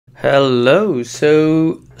Hello.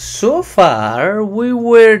 So far we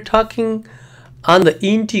were talking on the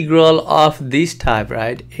integral of this type,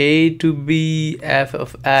 right? A to b f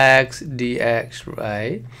of x dx,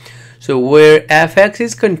 right? So where fx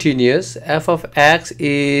is continuous, f of x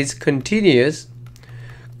is continuous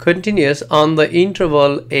on the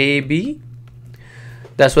interval ab.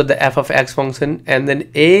 That's what the f of x function, and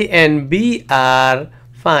then a and b are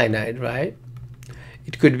finite, right?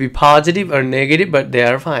 It could be positive or negative, but they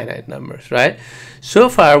are finite numbers, right? So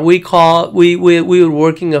far we were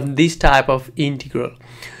working on this type of integral.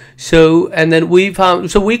 And then we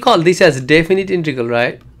call this as definite integral,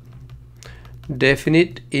 right?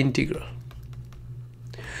 Definite integral.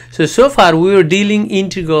 So far we were dealing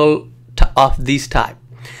integral of this type.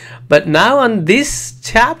 But now on this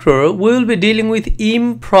chapter, we will be dealing with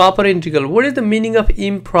improper integral. What is the meaning of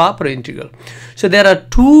improper integral? So there are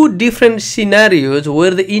two different scenarios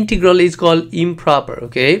where the integral is called improper,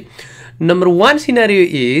 okay? Number one scenario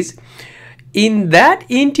is, in that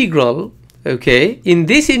integral, okay, in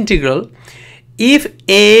this integral, if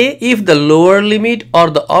the lower limit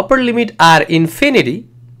or the upper limit are infinity,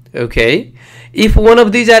 okay, if one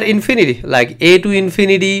of these are infinity, like a to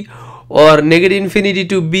infinity, or negative infinity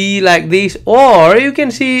to b, like this, or you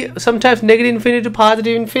can see sometimes negative infinity to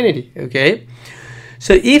positive infinity, okay?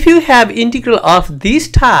 So if you have integral of this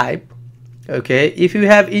type, okay, if you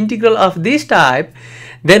have integral of this type,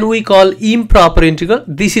 then we call improper integral.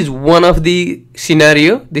 This is one of the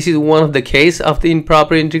scenario, this is one of the case of the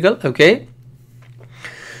improper integral, okay?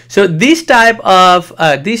 So this type of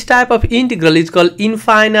integral is called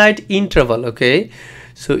infinite interval, okay?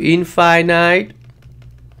 So infinite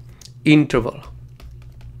interval.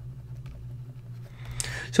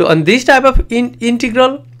 So on this type of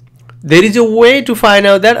integral, there is a way to find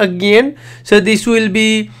out that again. So this will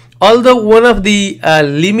be, although one of the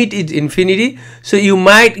limit is infinity, so you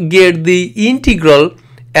might get the integral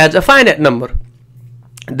as a finite number.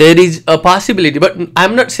 There is a possibility, but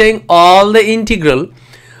I'm not saying all the integral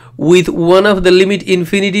with one of the limit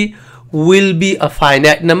infinity will be a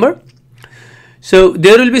finite number. So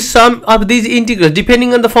there will be some of these integrals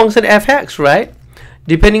depending on the function fx, right?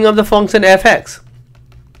 Depending on the function fx,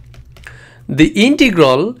 the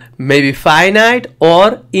integral may be finite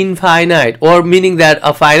or infinite, or meaning that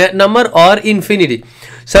a finite number or infinity.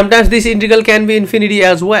 Sometimes this integral can be infinity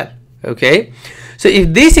as well, okay? So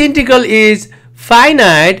if this integral is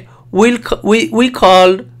finite, we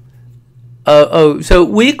call although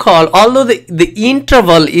the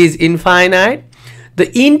interval is infinite, the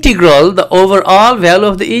integral, the overall value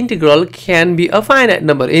of the integral can be a finite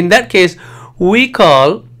number. In that case, we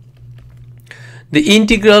call the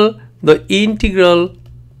integral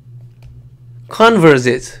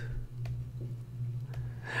converges.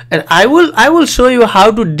 And I will show you how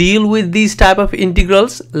to deal with these type of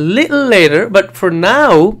integrals little later, but for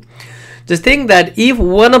now, just think that if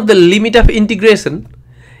one of the limit of integration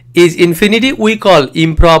is infinity, we call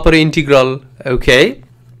improper integral, okay?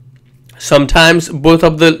 Sometimes both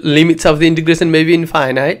of the limits of the integration may be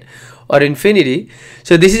infinite or infinity.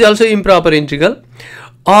 So this is also improper integral.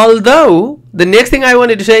 Although, the next thing I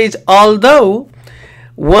wanted to say is, although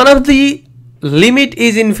one of the limit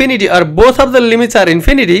is infinity or both of the limits are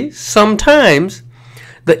infinity, sometimes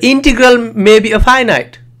the integral may be a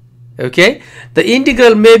finite, okay? The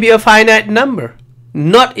integral may be a finite number,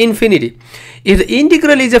 not infinity. If the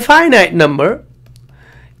integral is a finite number,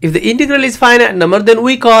 then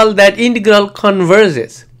we call that integral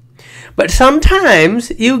converges. But sometimes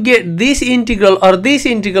you get this integral or this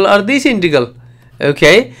integral or this integral,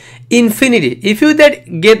 okay, infinity. If you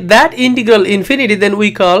get that integral infinity, then we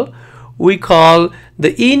call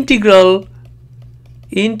the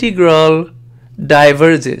integral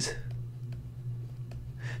diverges.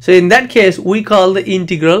 So in that case, we call the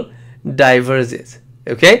integral diverges,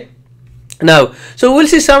 okay? Now, so we'll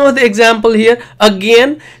see some of the example here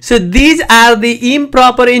again. So these are the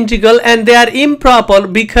improper integral, and they are improper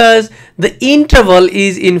because the interval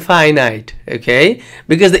is infinite, okay?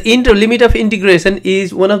 Because the limit of integration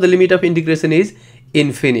is, one of the limit of integration is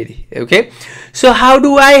infinity, okay? So how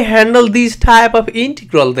do I handle this type of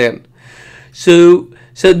integral then? So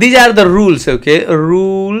these are the rules, okay?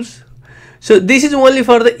 Rules. So this is only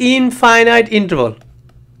for the infinite interval.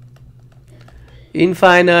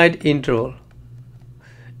 Infinite interval,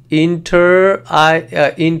 infinite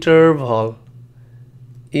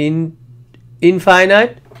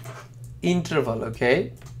interval,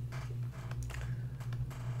 okay?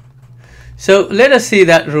 So let us see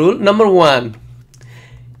that rule. Number one,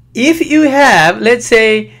 if you have, let's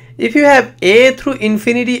say, if you have a through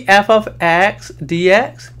infinity f of x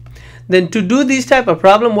dx, then to do this type of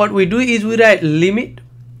problem, what we do is we write limit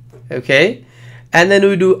okay, and then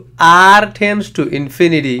we do r tends to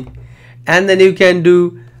infinity, and then you can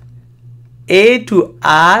do a to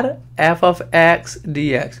r f of x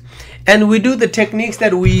dx. And we do the techniques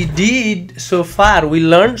that we did so far, we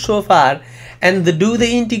learned so far, and do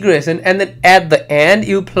the integration, and then at the end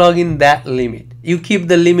you plug in that limit. You keep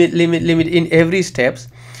the limit in every steps,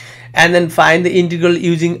 and then find the integral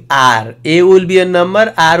using r. A will be a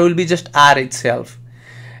number, r will be just r itself,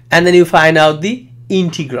 and then you find out the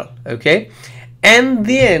integral, okay, and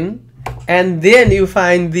then you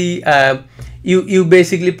find the you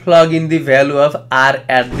basically plug in the value of r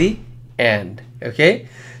at the end, okay.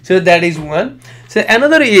 So that is one. So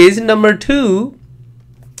another is number two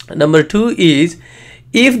is,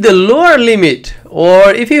 if the lower limit, or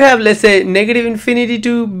if you have, let's say, negative infinity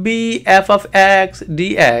to b f of x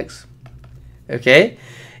dx, okay,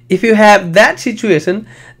 if you have that situation,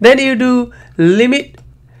 then you do limit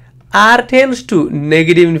r tends to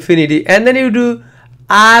negative infinity, and then you do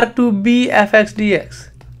r to b f x dx.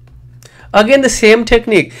 Again, the same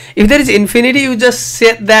technique. If there is infinity, you just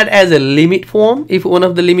set that as a limit form. If one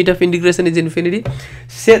of the limit of integration is infinity,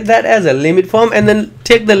 set that as a limit form, and then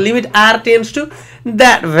take the limit r tends to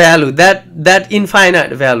that value, that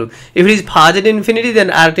infinite value. If it is positive infinity,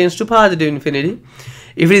 then r tends to positive infinity.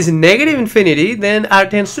 If it is negative infinity, then r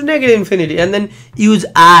tends to negative infinity, and then use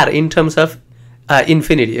r in terms of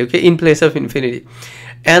infinity, okay, in place of infinity.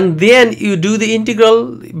 And then you do the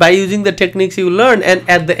integral by using the techniques you learn, and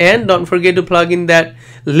at the end don't forget to plug in that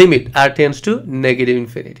limit r tends to negative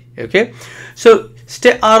infinity, okay. So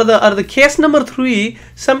the case number 3,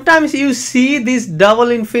 sometimes you see this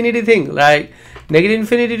double infinity thing, like negative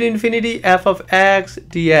infinity to infinity f of x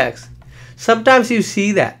dx. Sometimes you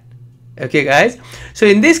see that, okay guys. So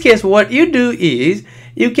in this case, what you do is,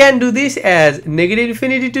 you can do this as negative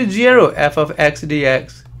infinity to 0 f of x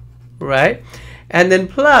dx, right, and then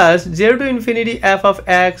plus 0 to infinity f of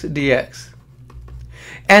x dx,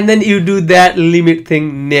 and then you do that limit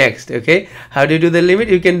thing next, okay. How do you do the limit?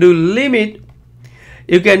 You can do limit,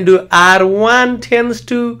 you can do r1 tends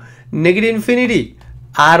to negative infinity,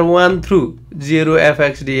 r1 through 0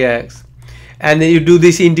 fx dx, and then you do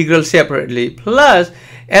this integral separately. Plus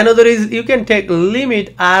another is, you can take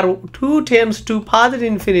limit r2 tends to positive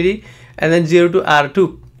infinity, and then 0 to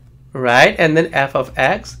r2, right, and then f of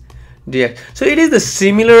x dx. So it is the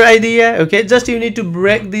similar idea, okay, just you need to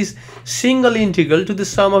break this single integral to the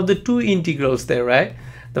sum of the two integrals there, right,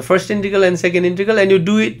 the first integral and second integral, and you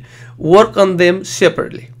do it, work on them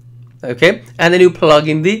separately, okay, and then you plug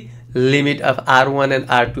in the limit of r1 and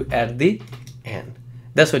r2 at the end.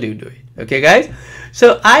 That's what you do it, okay guys.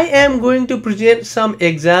 So I am going to present some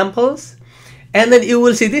examples, and then you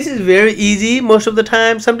will see this is very easy most of the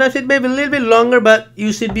time. Sometimes it may be a little bit longer, but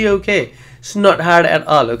you should be okay. It's not hard at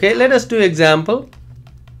all, okay. Let us do example.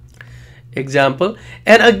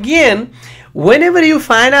 And again, whenever you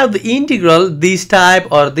find out the integral, this type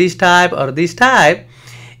or this type or this type,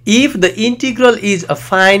 if the integral is a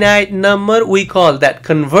finite number, we call that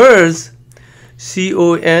converse,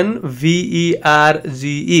 C-O-N-V-E-R-G-E,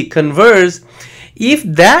 converse. If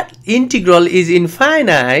that integral is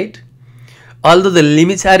infinite, although the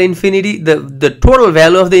limits are infinity, the total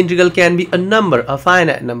value of the integral can be a number, a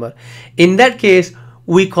finite number. In that case,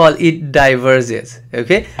 we call it diverges,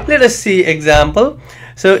 okay. Let us see example.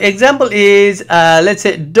 So example is, let's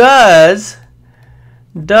say, does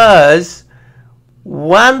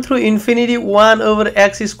 1 through infinity 1 over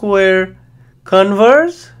x square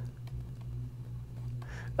converse?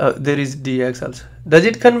 There is dx also. Does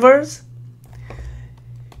it converse?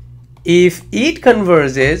 If it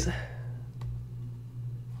converges,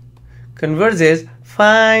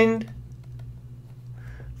 find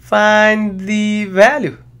the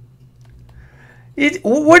value.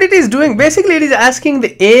 What it is doing, basically it is asking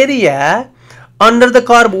the area under the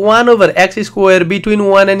curve 1 over x square between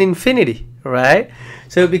 1 and infinity, right?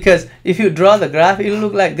 So because if you draw the graph, it will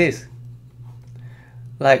look like this,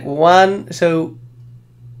 like 1, so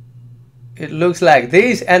it looks like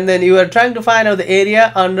this, and then you are trying to find out the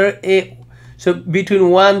area under a, so between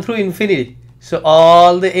 1 through infinity, so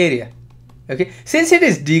all the area, okay. Since it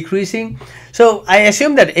is decreasing, so I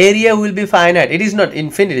assume that area will be finite. It is not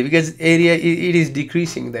infinity because area, it is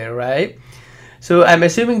decreasing there, right? So I'm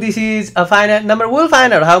assuming this is a finite number. We'll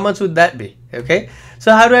find out how much would that be, okay.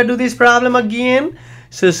 So how do I do this problem again?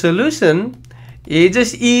 So solution, you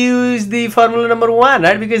just use the formula number 1,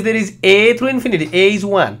 right, because there is a through infinity, a is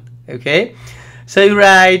 1, okay. So you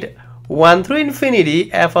write 1 through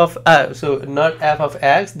infinity f of, so not f of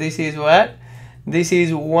x, this is what? This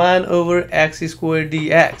is 1 over x squared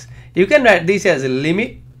dx. You can write this as a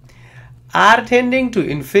limit r tending to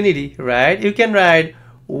infinity, right? You can write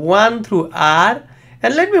 1 through r,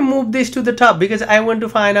 and let me move this to the top because I want to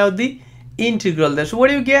find out the integral there. So what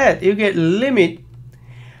do you get? You get limit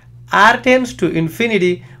r tends to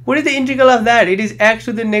infinity. What is the integral of that? It is x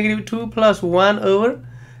to the negative 2 plus 1 over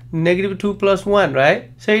negative 2 plus 1,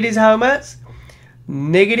 right? So it is how much?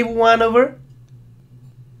 Negative 1 over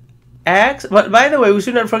x. But by the way, we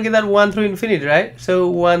should not forget that 1 through infinity, right? So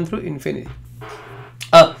 1 through infinity.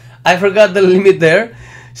 Oh, I forgot the limit there.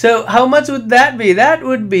 So how much would that be? That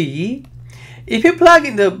would be, if you plug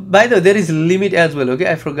in the, by the way, there is limit as well, okay?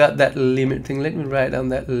 I forgot that limit thing. Let me write down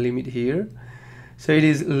that limit here. So it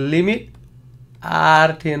is limit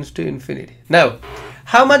r tends to infinity. Now,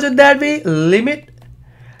 how much would that be? Limit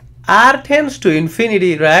r tends to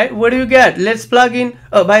infinity, right? What do you get? Let's plug in,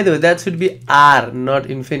 oh, by the way, that should be r, not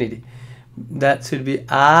infinity. That should be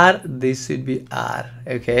r, this should be r,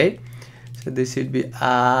 okay? So this should be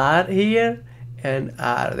r here and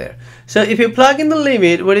r there. So if you plug in the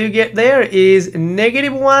limit, what do you get there is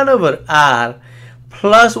negative 1 over r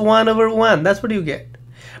plus 1 over 1. That's what you get.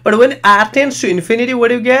 But when r tends to infinity, what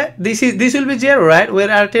do you get? This will be 0, right? When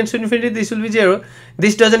r tends to infinity, this will be 0.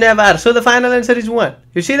 This doesn't have r. So the final answer is 1.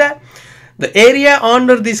 You see that? The area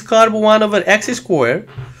under this curve 1 over x square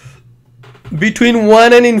between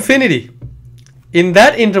 1 and infinity, in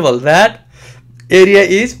that interval, that area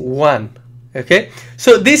is 1. Okay,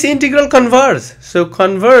 so this integral converges. So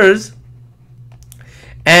converges,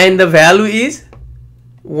 and the value is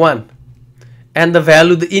 1, and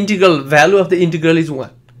the integral value of the integral is 1.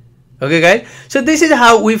 Okay, guys. So this is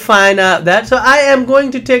how we find out that. So I am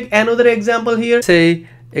going to take another example here. Say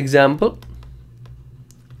example.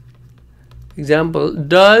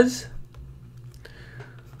 Does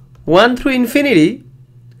 1 through infinity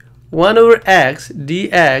 1 over x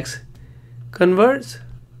dx converge?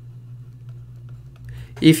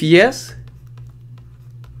 If yes,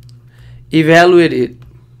 evaluate it.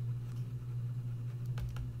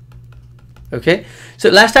 Okay, so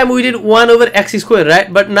last time we did 1 over x squared,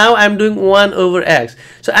 right? But now I'm doing 1 over x.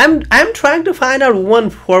 So I'm trying to find out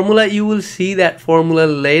one formula. You will see that formula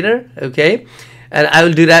later, okay? And I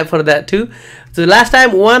will derive for that too. So last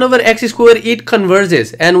time 1 over x squared, it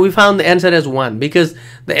converges, and we found the answer as 1 because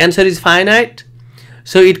the answer is finite,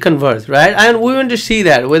 so it converges, right? And we want to see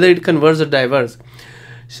that whether it converges or diverges.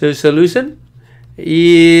 So solution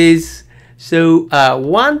is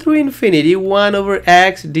 1 through infinity 1 over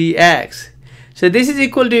x dx. So this is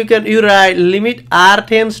equal to, you write limit r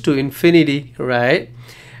tends to infinity, right?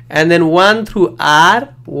 And then 1 through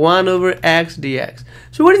r 1 over x dx.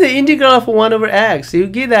 So what is the integral of 1 over x? You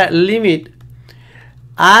give that limit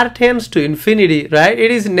r tends to infinity, right? It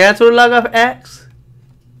is natural log of x,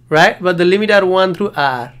 right? But the limit are 1 through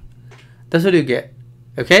r. That's what you get.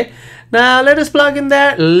 Okay, now let us plug in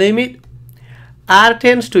that limit r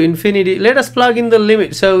tends to infinity. Let us plug in the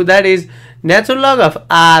limit. So that is natural log of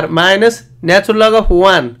r minus natural log of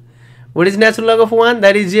 1. What is natural log of 1?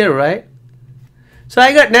 That is 0, right? So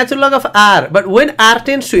I got natural log of r. But when r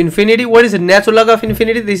tends to infinity, what is the natural log of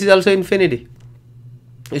infinity? This is also infinity.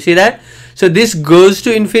 You see that? So this goes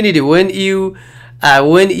to infinity. When you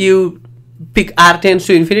pick r tends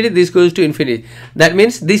to infinity, this goes to infinity. That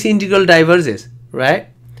means this integral diverges, right?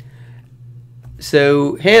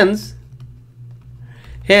 So hence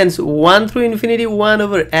 1 through infinity 1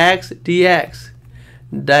 over x dx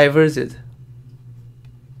diverges.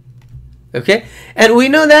 Okay, and we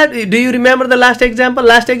know that. Do you remember the last example?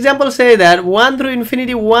 Last example say that 1 through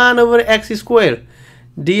infinity 1 over x square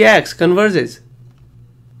dx converges.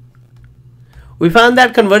 We found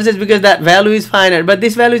that converges because that value is finite, but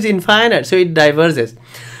this value is infinite, so it diverges.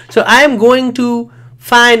 So I am going to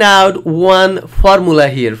find out one formula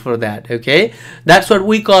here for that. Okay, that's what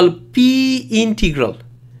we call P integral.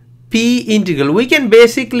 P integral. We can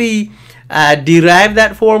basically derive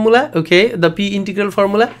that formula. Okay, the P integral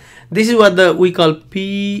formula. This is what we call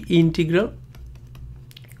P integral.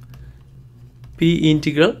 P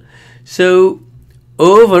integral. So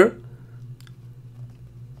over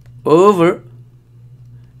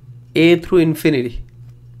a through infinity.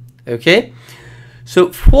 Okay, so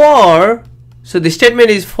the statement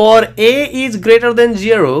is for a is greater than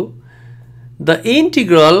 0, the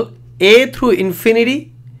integral a through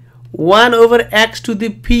infinity 1 over x to the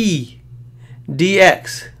p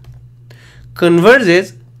dx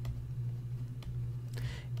converges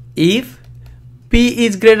if p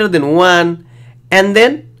is greater than 1, and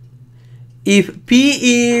then if p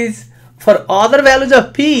is for other values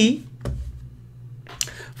of p,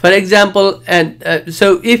 for example, and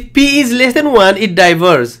so if p is less than 1, it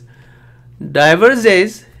diverges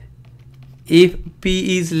if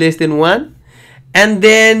p is less than 1, and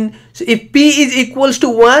then so if p is equals to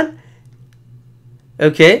 1,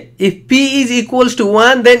 Okay, if p is equals to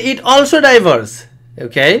 1, then it also diverges.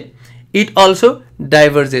 Okay, it also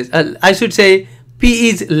diverges. I should say p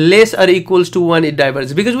is less or equals to 1, it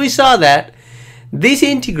diverges, because we saw that this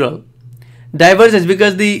integral diverges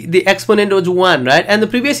because the exponent was 1, right? And the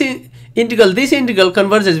previous integral, this integral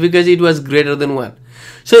converges because it was greater than 1.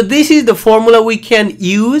 So this is the formula we can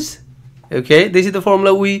use. Okay, this is the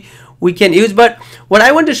formula we can use. But what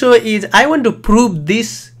I want to show is I want to prove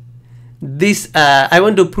this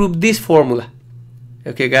formula.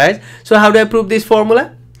 Okay guys, so how do I prove this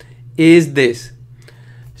formula? Is this.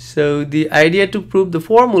 So the idea to prove the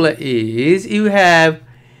formula is you have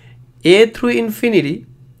a through infinity,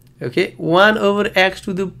 okay, 1 over x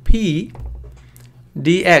to the p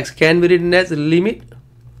dx can be written as limit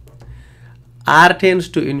r tends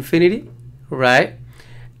to infinity, right?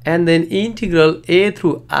 And then integral a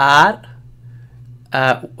through r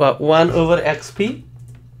 1 over xp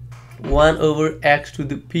 1 over x to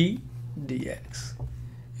the p dx.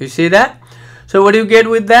 You see that? So what do you get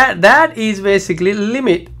with that? That is basically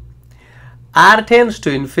limit r tends to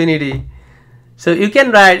infinity. So you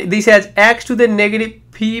can write this as x to the negative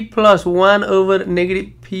p plus 1 over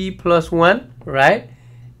negative p plus 1, right?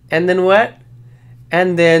 And then what?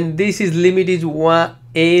 And then this is limit is 1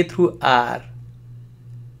 a through r.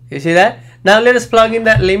 You see that? Now let us plug in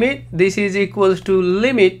that limit. This is equals to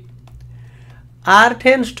limit r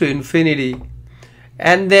tends to infinity.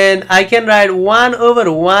 And then I can write 1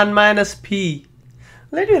 over 1 minus p.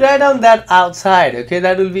 Let me write down that outside, okay?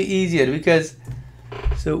 That will be easier because,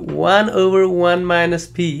 so 1 over 1 minus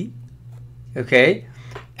p, okay?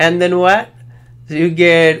 And then what? So you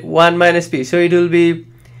get 1 minus p. So it will be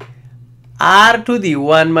r to the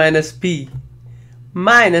 1 minus p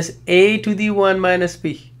minus a to the 1 minus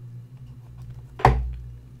p.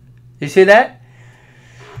 You see that?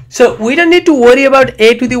 So we don't need to worry about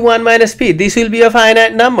a to the 1 minus p. This will be a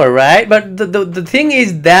finite number, right? But the thing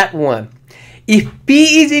is that one. If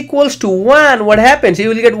p is equals to 1, what happens? You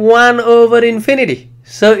will get 1 over infinity.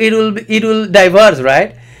 So it will diverge,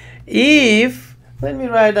 right? If, let me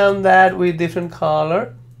write down that with different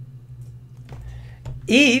color.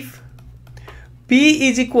 If p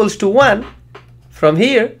is equals to 1 from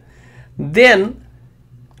here, then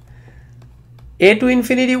a to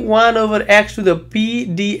infinity 1 over x to the p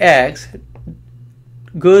dx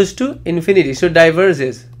goes to infinity, so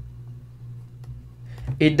diverges.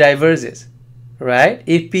 It diverges, right?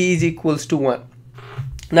 If p is equals to 1.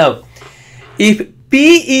 Now, if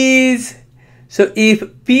p is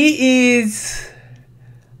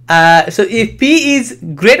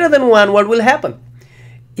greater than 1, what will happen?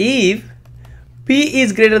 If p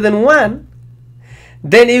is greater than 1,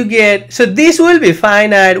 then you get, so this will be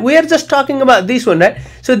finite. We are just talking about this one, right?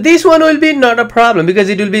 So this one will be not a problem because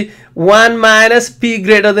it will be 1 minus p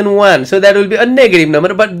greater than 1. So that will be a negative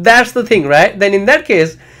number, but that's the thing, right? Then in that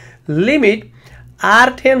case, limit r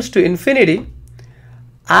tends to infinity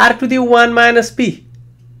r to the 1 minus p.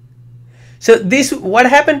 So this, what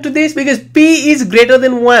happened to this? Because p is greater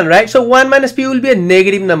than 1, right? So 1 minus p will be a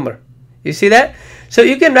negative number. You see that? So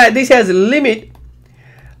you can write this as limit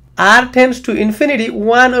r tends to infinity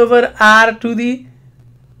 1 over r to the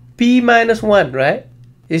p minus 1, right?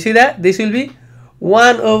 You see that? This will be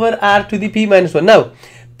 1 over r to the p minus 1. Now,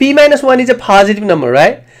 p minus 1 is a positive number,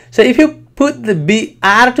 right? So if you put the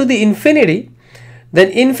r to the infinity, then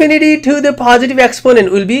infinity to the positive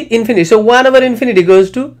exponent will be infinity. So 1 over infinity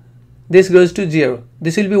goes to, this goes to 0.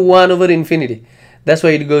 This will be 1 over infinity. That's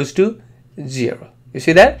why it goes to 0. You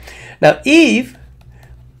see that? Now, if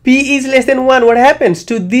p is less than 1, what happens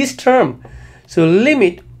to this term? So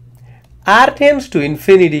limit r tends to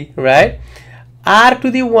infinity, right? R to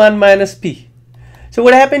the 1 minus p. So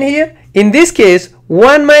what happened here? In this case,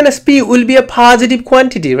 1 minus p will be a positive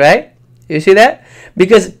quantity, right? You see that?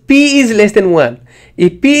 Because p is less than 1.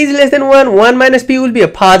 If p is less than 1, 1 minus p will be a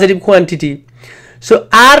positive quantity. So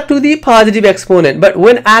r to the positive exponent. But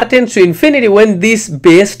when r tends to infinity, when this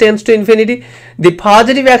base tends to infinity, the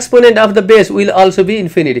positive exponent of the base will also be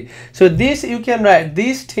infinity. So this you can write,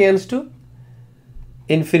 this tends to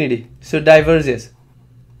infinity. So diverges.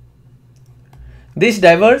 This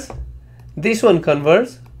diverges, this one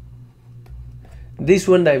converges, this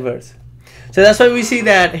one diverges. So that's why we see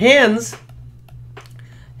that hence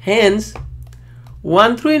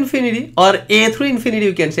 1 through infinity, or a through infinity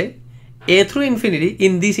you can say, a through infinity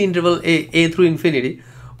in this interval a through infinity,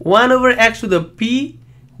 1 over x to the p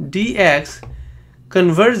dx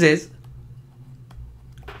converges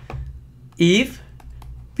if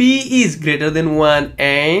p is greater than 1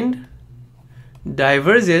 and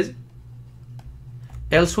diverges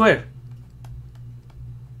elsewhere.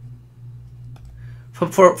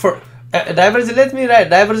 diverges, let me write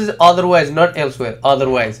diverges otherwise, not elsewhere,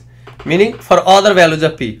 otherwise, meaning for other values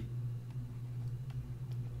of p.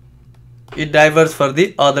 It diverges for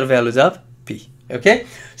the other values of p. Okay,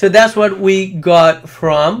 so that's what we got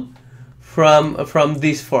from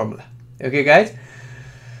this formula. Okay, guys.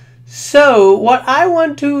 So what I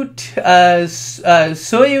want to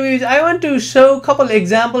show you is I want to show a couple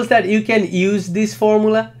examples that you can use this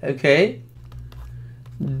formula. Okay,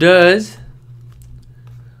 does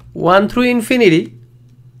 1 through infinity.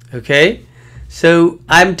 Okay, so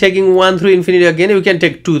I'm taking 1 through infinity again. You can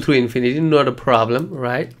take 2 through infinity, not a problem,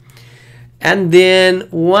 right? And then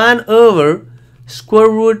 1 over square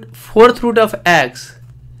root 4th root of x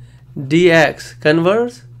dx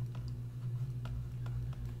converse.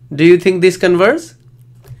 Do you think this converse?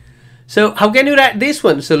 So how can you write this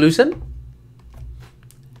one? Solution.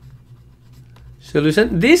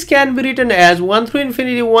 This can be written as 1 through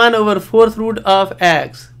infinity 1 over 4th root of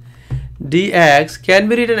x dx can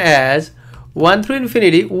be written as 1 through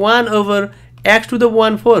infinity 1 over x to the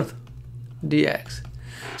 1/4 dx.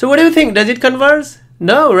 So what do you think? Does it converse?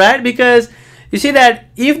 No, right? Because you see that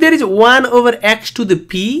if there is 1 over x to the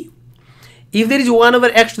p, if there is 1 over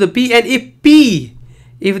x to the p, and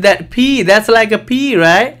if that p, that's like a p,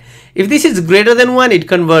 right? If this is greater than 1, it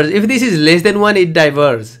converges. If this is less than 1, it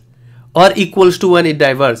diverges. Or equals to 1, it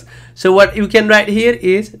diverges. So what you can write here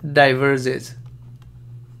is diverges.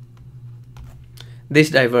 This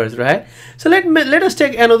diverges, right? So let us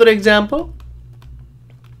take another example.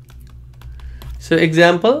 So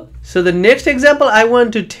the next example I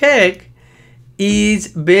want to take is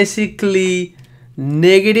basically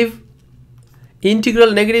negative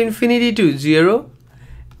integral negative infinity to 0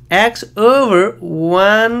 x over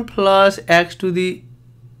 1 plus x to the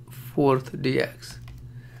 4th dx.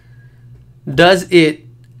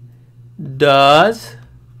 Does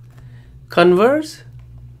converse?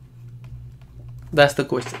 That's the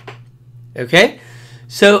question. Okay,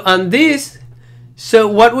 so on this, so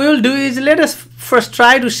what we will do is, let us first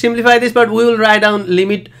try to simplify this, but we will write down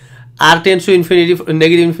limit r tends to infinity,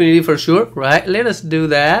 negative infinity for sure, right? Let us do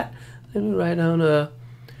that. Let me write down a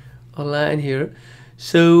line here.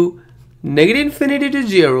 So negative infinity to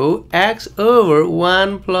 0 x over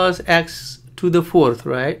 1 plus x to the 4th,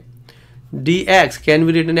 right, dx can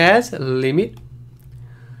be written as limit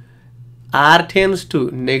r tends to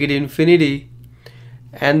negative infinity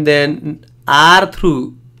and then r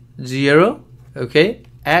through 0, okay,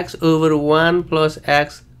 x over 1 plus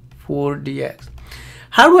x 4 dx.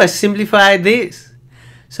 How do I simplify this?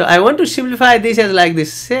 So I want to simplify this as like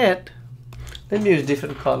this set. Let me use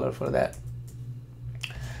different color for that.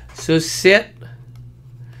 So set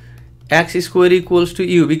x squared equals to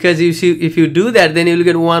u, because you see, if you do that, then you will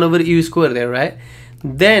get 1 over u squared there, right?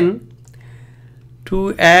 Then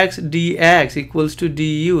 2x dx equals to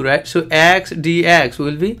du, right? So x dx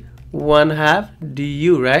will be 1/2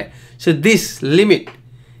 du, right? So this limit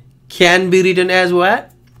can be written as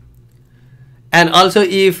what? And also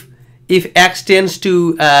if x tends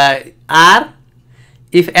to r,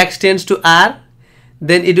 if x tends to r,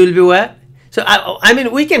 then it will be what? So I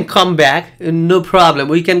mean, we can come back, no problem.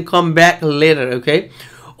 We can come back later, okay?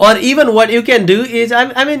 Or even what you can do is,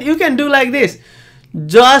 I mean, you can do like this.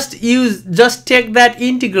 Just take that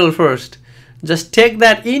integral first. Just take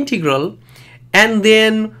that integral and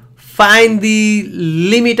then find the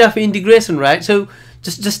limit of integration, right? So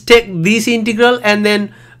just take this integral and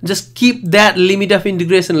then just keep that limit of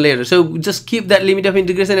integration later. So just keep that limit of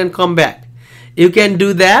integration and come back. You can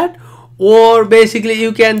do that, or basically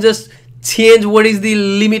you can just change what is the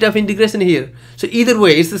limit of integration here. So either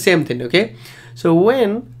way, it's the same thing, okay? So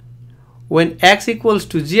when x equals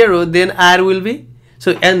to 0, then r will be,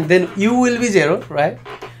 so, and then u will be 0, right?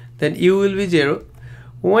 Then u will be 0.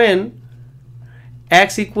 When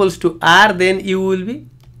x equals to r, then u will be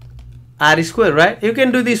r squared, right? You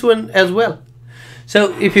can do this one as well.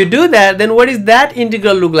 So if you do that, then what is that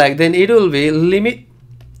integral look like? Then it will be limit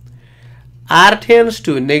r tends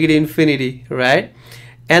to negative infinity, right?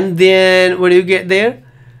 And then what do you get there?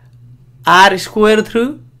 R squared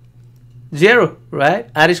through 0, right?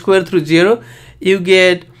 R squared through 0. You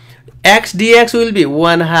get x dx will be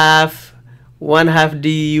 1/2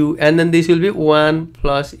 du, and then this will be 1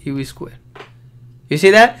 plus u squared. You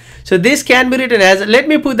see that? So this can be written as, let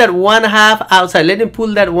me put that 1/2 outside. Let me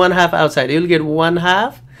pull that 1/2 outside. You'll get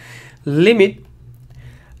 1/2 limit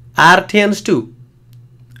r tends to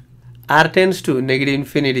negative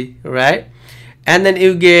infinity, right? And then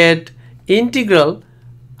you get integral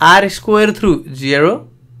r squared through 0,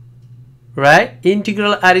 right?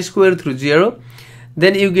 Integral r squared through 0.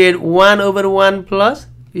 Then you get 1 over 1 plus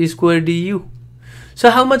e squared du. So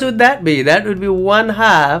how much would that be? That would be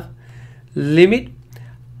 1/2 limit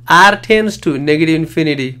r tends to negative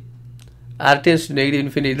infinity, r tends to negative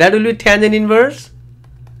infinity, that will be tangent inverse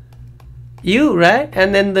u, right?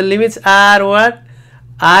 And then the limits are what?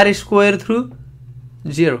 R square through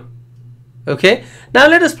 0. Okay, now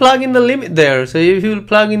let us plug in the limit there. So if you will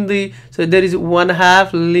plug in the, so there is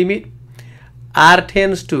 1/2 limit r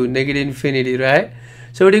tends to negative infinity, right?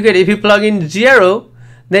 So what do you get? If you plug in 0,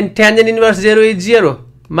 then tangent inverse 0 is 0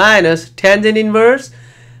 minus tangent inverse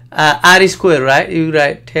r square, right? You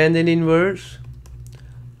write tangent inverse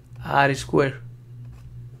r square.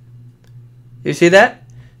 You see that?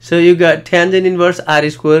 So you got tangent inverse r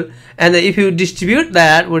square, and then if you distribute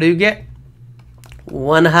that, what do you get?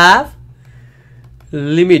 1/2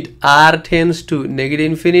 limit r tends to negative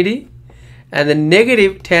infinity, and then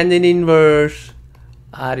negative tangent inverse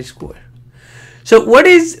r square. So what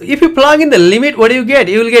is, if you plug in the limit, what do you get?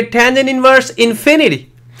 You will get tangent inverse infinity,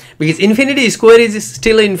 because infinity square is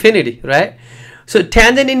still infinity, right? So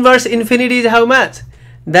tangent inverse infinity is how much?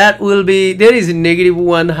 That will be, there is negative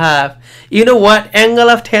 1/2. You know what angle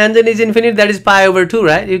of tangent is infinity? That is pi over 2,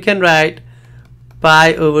 right? You can write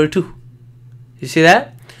pi over 2. You see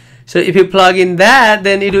that? So if you plug in that,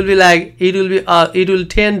 then it will be like, it will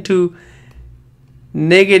tend to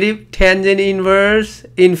negative tangent inverse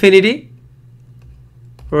infinity,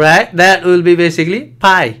 right? That will be basically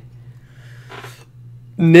pi,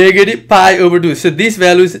 negative pi over 2. So this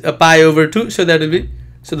value is pi over 2, so that will be,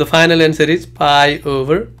 so the final answer is pi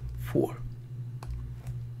over 4.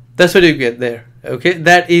 That's what you get there. Okay,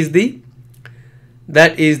 that is the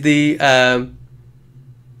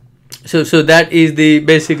so that is the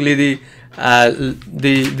basically the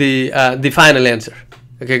final answer.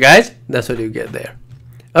 Okay guys, that's what you get there.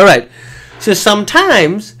 All right, so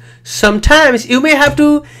sometimes you may have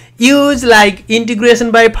to use like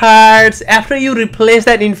integration by parts. After you replace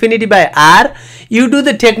that infinity by r, you do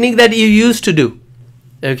the technique that you used to do.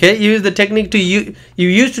 Okay, use the technique you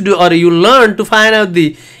used to do, or you learn to find out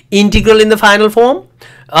the integral in the final form,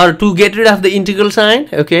 or to get rid of the integral sign.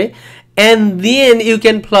 Okay, and then you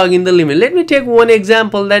can plug in the limit. Let me take one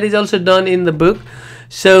example that is also done in the book.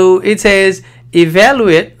 So it says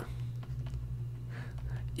evaluate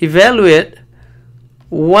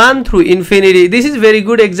 1 through infinity. This is very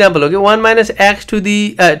good example. Okay, 1 minus x to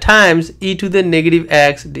the times e to the negative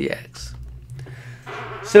x dx.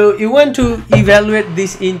 So you want to evaluate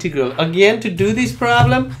this integral. Again, to do this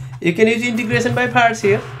problem, you can use integration by parts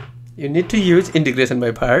here. You need to use integration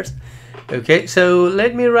by parts. Okay, so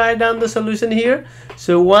let me write down the solution here.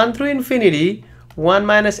 So 1 through infinity, 1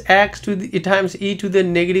 minus x to the times e to the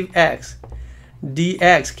negative x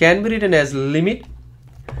dx can be written as limit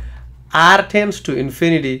r tends to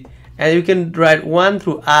infinity, and you can write 1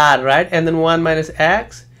 through r, right? And then 1 minus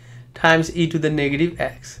x times e to the negative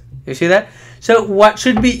x. You see that? So what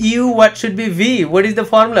should be u, what should be v? What is the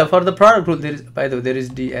formula for the product rule? There is, by the way, there is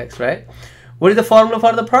dx, right? What is the formula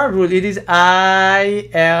for the product rule? It is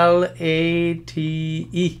ILATE.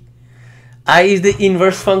 I is the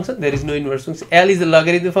inverse function. There is no inverse function. L is the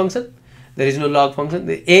logarithm function. There is no log function.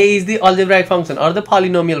 The A is the algebraic function or the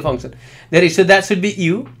polynomial function. There is, so that should be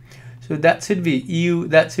u. So that should be u.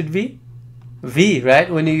 That should be v, right?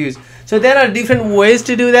 When you use. So there are different ways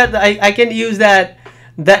to do that. I can use that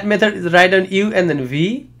method is write down u and then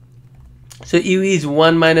v. So u is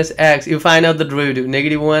 1 minus x. You find out the derivative,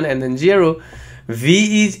 negative 1 and then 0.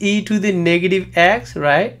 V is e to the negative x,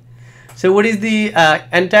 right? So what is the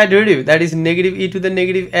antiderivative? That is negative e to the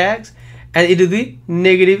negative x, and e to the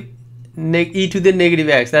negative e to the negative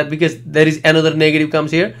x. That because there is another negative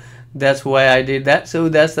comes here. That's why I did that. So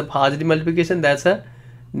that's the positive multiplication. That's a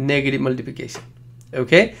negative multiplication.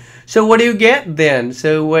 Okay. So what do you get then?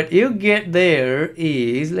 So what you get there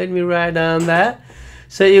is, let me write down that.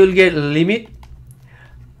 So you will get limit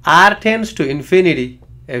r tends to infinity.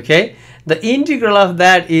 Okay. The integral of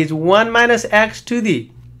that is 1 minus x to the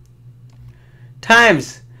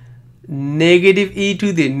times negative e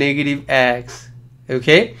to the negative x.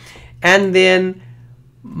 Okay. And then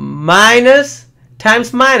minus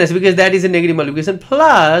times minus, because that is a negative multiplication,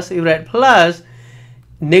 plus, you write plus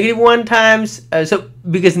negative 1 times, so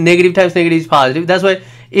because negative times negative is positive, that's why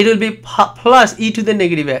it will be plus e to the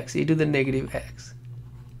negative x, e to the negative x.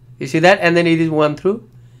 You see that? And then it is 1 through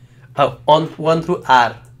 1 through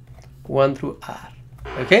r, 1 through r.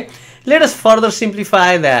 Okay, let us further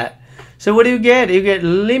simplify that. So what do you get? You get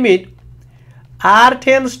limit r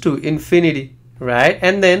tends to infinity, right?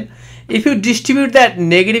 And then if you distribute that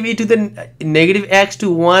negative e to the negative x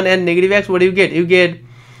to 1 and negative x, what do you get? You get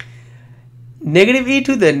negative e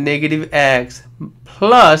to the negative x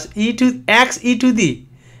plus e to x e to the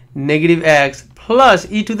negative x plus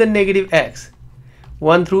e to the negative x,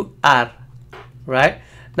 1 through r. right?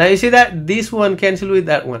 Now you see that this one cancel with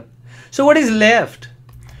that one. So what is left?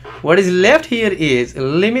 What is left here is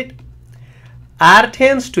limit r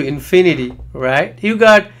tends to infinity, right? You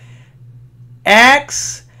got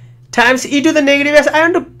x times e to the negative x. I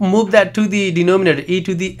want to move that to the denominator, e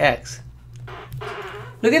to the x.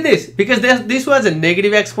 Look at this, because this was a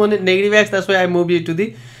negative exponent, negative x, that's why I moved it to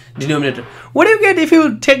the denominator. What do you get if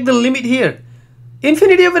you take the limit here?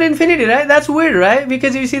 Infinity over infinity, right? That's weird, right?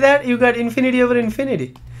 Because you see that you got infinity over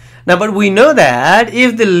infinity. Now, but we know that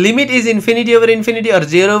if the limit is infinity over infinity or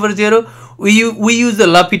 0 over 0, we use the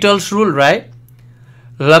L'Hopital's rule, right?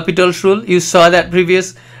 L'Hopital's rule, you saw that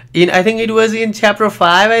previous, I think it was in chapter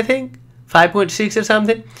 5, I think, 5.6 or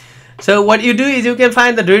something. So what you do is you can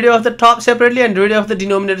find the derivative of the top separately and derivative of the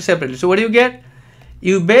denominator separately. So what do you get?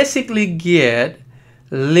 You basically get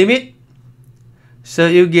limit. So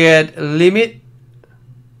you get limit.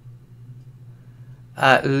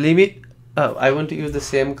 Oh, I want to use the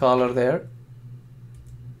same color there.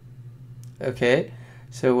 Okay.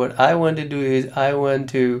 So what I want to do is I want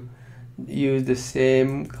to use the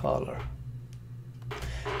same color.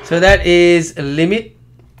 So that is limit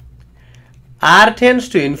r tends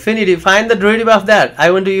to infinity. Find the derivative of that.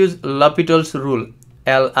 I want to use L'Hopital's rule.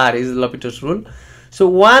 LR is L'Hopital's rule. So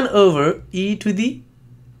 1 over e to the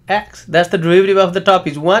x. That's the derivative of the top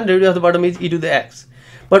is 1. Derivative of the bottom is e to the x.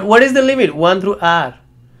 But what is the limit? 1 through r.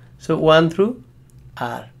 So 1 through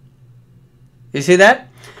r. You see that?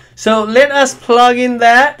 So let us plug in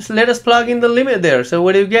that. So let us plug in the limit there. So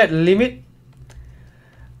what do you get? Limit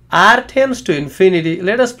r tends to infinity.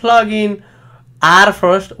 Let us plug in r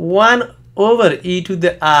first. 1 over e to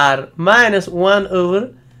the r minus 1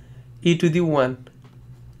 over e to the 1.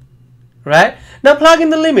 Right? Now plug in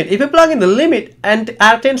the limit. If you plug in the limit and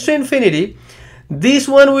r tends to infinity, this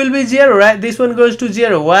one will be 0, right? This one goes to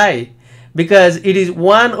 0. Why? Because it is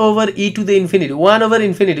 1 over e to the infinity. 1 over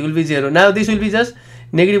infinity will be 0. Now this will be just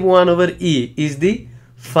negative 1 over e is the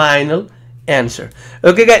final answer.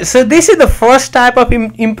 Okay guys, so this is the first type of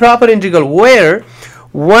improper integral where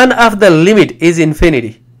one of the limit is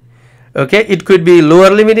infinity. Okay, it could be lower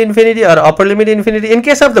limit infinity or upper limit infinity. In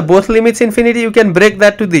case of the both limits infinity, you can break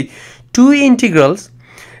that to the two integrals,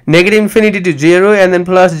 negative infinity to 0 and then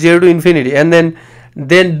plus 0 to infinity, and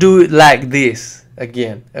then do like this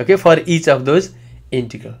again, okay, for each of those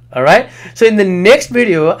integral. All right, so in the next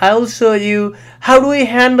video I will show you how do we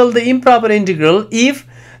handle the improper integral if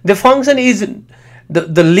the function is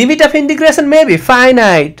the limit of integration may be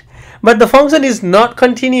finite, but the function is not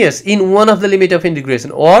continuous in one of the limit of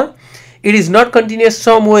integration, or it is not continuous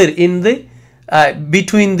somewhere in the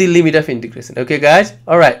between the limit of integration. Okay guys,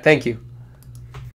 all right, thank you.